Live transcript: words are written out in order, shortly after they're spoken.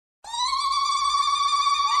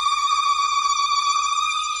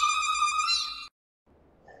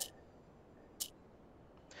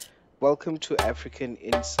Welcome to African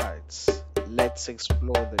Insights. Let's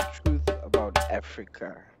explore the truth about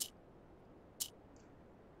Africa.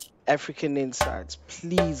 African Insights,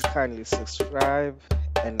 please kindly subscribe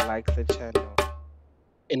and like the channel.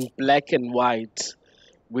 In black and white,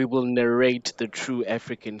 we will narrate the true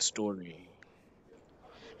African story.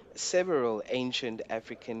 Several ancient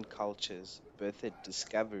African cultures birthed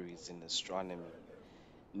discoveries in astronomy.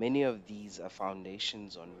 Many of these are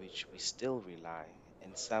foundations on which we still rely,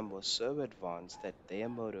 and some were so advanced that their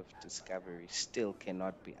mode of discovery still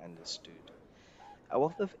cannot be understood. A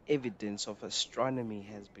wealth of evidence of astronomy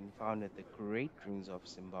has been found at the Great Ruins of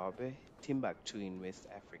Zimbabwe, Timbuktu in West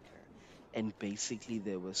Africa, and basically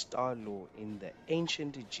there was star law in the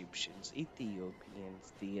ancient Egyptians,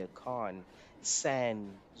 Ethiopians, the Akan, San,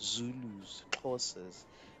 Zulus, Xhosas,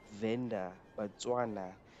 Venda, Botswana,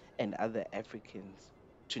 and other Africans,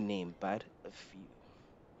 to name but a few.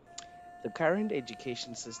 The current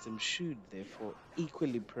education system should therefore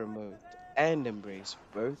equally promote and embrace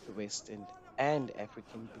both Western and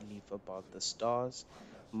African belief about the stars,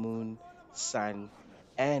 moon, sun,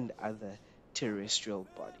 and other terrestrial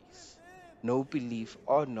bodies. No belief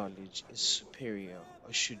or knowledge is superior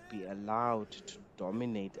or should be allowed to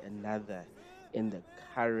dominate another in the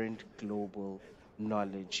current global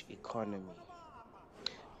knowledge economy.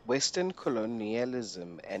 Western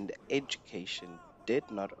colonialism and education did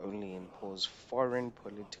not only impose foreign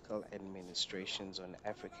political administrations on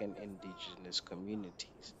African indigenous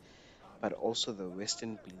communities, but also the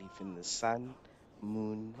Western belief in the sun,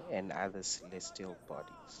 moon, and other celestial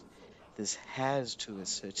bodies. This has, to a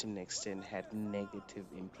certain extent, had negative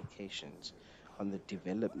implications on the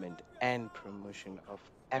development and promotion of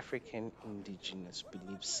African indigenous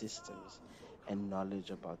belief systems and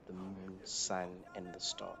knowledge about the moon, sun, and the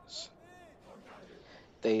stars.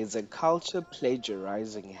 There is a culture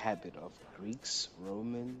plagiarizing habit of Greeks,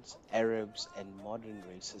 Romans, Arabs, and modern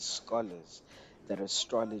racist scholars that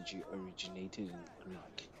astrology originated in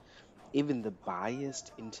Greek. Even the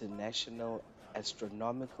biased International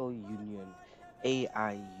Astronomical Union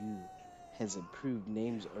AIU has approved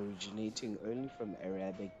names originating only from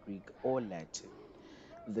Arabic, Greek, or Latin.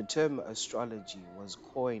 The term astrology was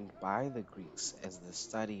coined by the Greeks as the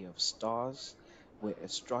study of stars, where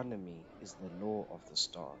astronomy is the law of the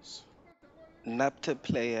stars. Nabta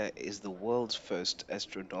Playa is the world's first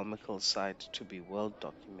astronomical site to be well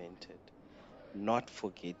documented, not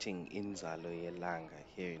forgetting Inzalo Yelanga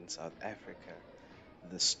here in South Africa,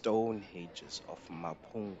 the stone hedges of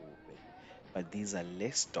Mapungube, but these are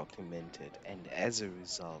less documented, and as a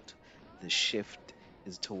result, the shift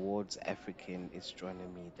is towards African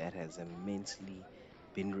astronomy that has immensely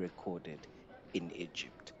been recorded in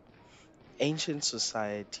Egypt. Ancient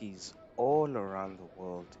societies all around the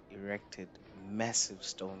world erected massive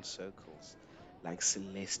stone circles like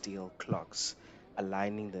celestial clocks,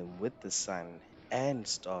 aligning them with the sun and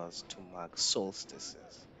stars to mark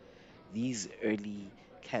solstices. These early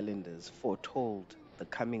calendars foretold the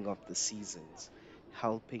coming of the seasons,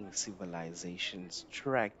 helping civilizations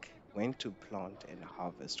track when to plant and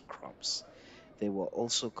harvest crops. They were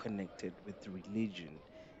also connected with religion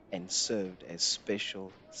and served as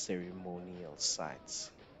special ceremonial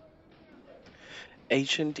sites.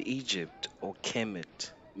 Ancient Egypt, or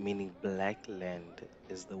Kemet, meaning black land,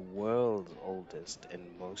 is the world's oldest and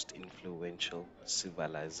most influential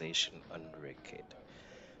civilization on record.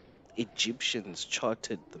 Egyptians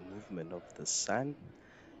charted the movement of the sun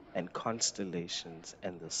and constellations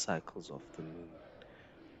and the cycles of the moon.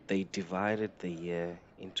 They divided the year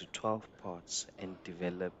into 12 parts and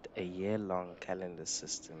developed a year long calendar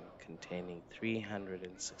system containing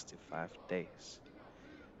 365 days.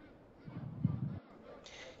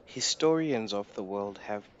 Historians of the world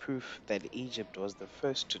have proof that Egypt was the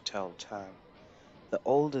first to tell time. The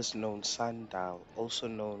oldest known sundial, also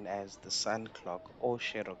known as the sun clock or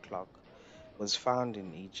shadow clock, was found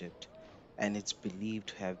in Egypt, and it's believed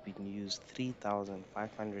to have been used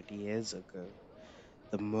 3,500 years ago.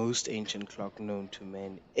 The most ancient clock known to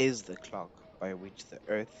man is the clock by which the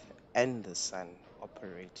earth and the sun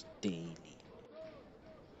operate daily.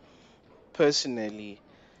 Personally,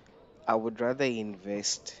 I would rather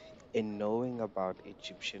invest in knowing about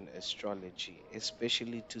Egyptian astrology,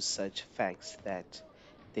 especially to such facts that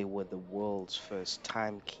they were the world's first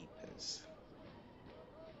timekeepers.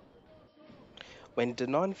 When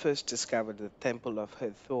Denon first discovered the Temple of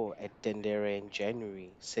Hathor at Dendera in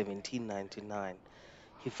January 1799,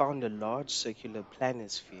 he found a large circular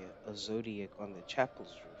planisphere, a zodiac, on the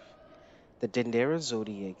chapel's roof. The Dendera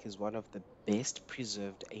zodiac is one of the best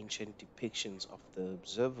preserved ancient depictions of the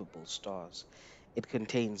observable stars. It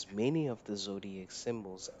contains many of the zodiac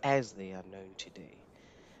symbols as they are known today.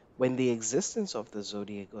 When the existence of the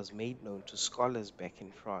zodiac was made known to scholars back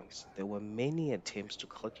in France, there were many attempts to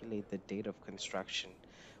calculate the date of construction,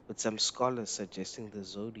 with some scholars suggesting the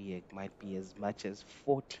zodiac might be as much as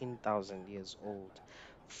 14,000 years old,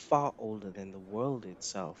 far older than the world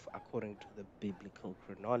itself, according to the biblical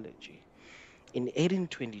chronology. In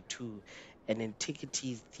 1822, an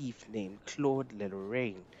antiquities thief named Claude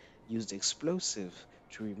Lorraine used explosive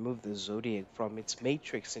to remove the zodiac from its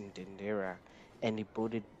matrix in Dendera, and he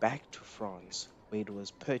brought it back to France, where it was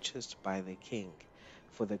purchased by the king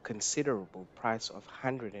for the considerable price of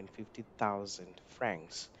 150,000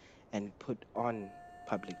 francs and put on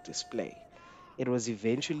public display. It was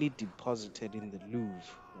eventually deposited in the Louvre,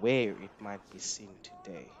 where it might be seen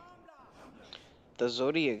today. The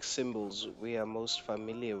zodiac symbols we are most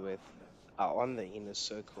familiar with are on the inner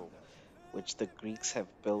circle, which the Greeks have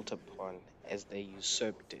built upon as they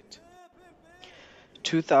usurped it.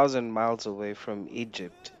 2,000 miles away from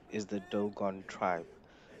Egypt is the Dogon tribe,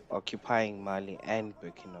 occupying Mali and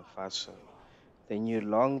Burkina Faso. They knew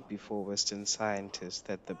long before Western scientists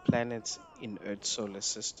that the planets in Earth's solar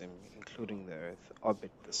system, including the Earth, orbit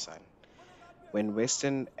the Sun. When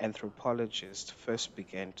Western anthropologists first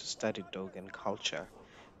began to study Dogon culture,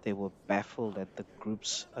 they were baffled at the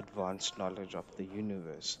group's advanced knowledge of the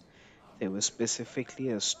universe. They were specifically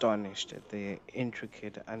astonished at their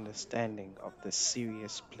intricate understanding of the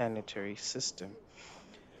Sirius planetary system.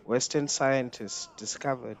 Western scientists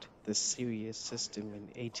discovered the Sirius system in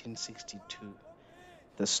 1862.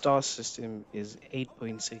 The star system is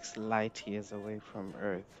 8.6 light years away from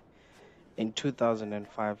Earth. In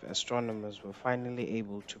 2005, astronomers were finally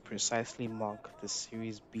able to precisely mark the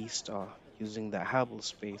Sirius B star using the Hubble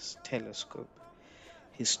Space Telescope.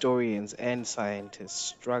 Historians and scientists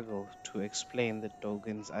struggle to explain the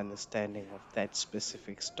Dogon's understanding of that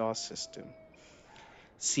specific star system.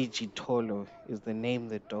 Tolo is the name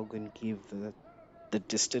the Dogon give the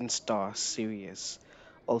distant star Sirius,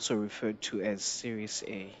 also referred to as Sirius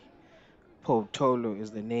A. Tolo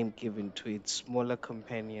is the name given to its smaller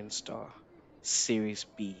companion star, Sirius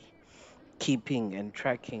B. Keeping and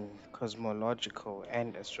tracking cosmological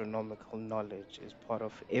and astronomical knowledge is part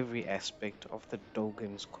of every aspect of the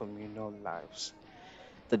Dogon's communal lives.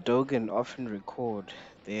 The Dogon often record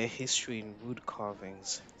their history in wood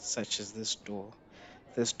carvings, such as this door.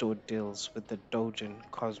 This door deals with the Dogon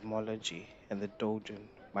cosmology and the Dogon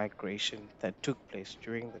migration that took place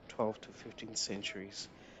during the 12th to 15th centuries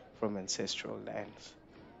from ancestral lands.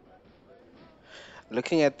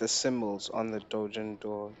 Looking at the symbols on the Dogen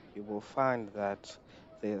door, you will find that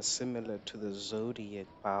they are similar to the zodiac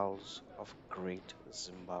bowls of Great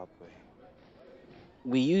Zimbabwe.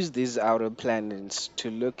 We use these outer planets to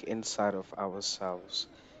look inside of ourselves.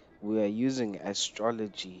 We are using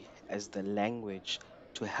astrology as the language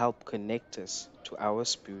to help connect us to our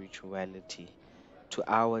spirituality, to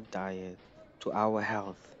our diet, to our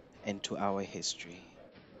health, and to our history.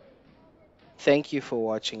 Thank you for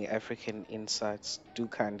watching African Insights. Do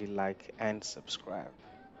kindly like and subscribe.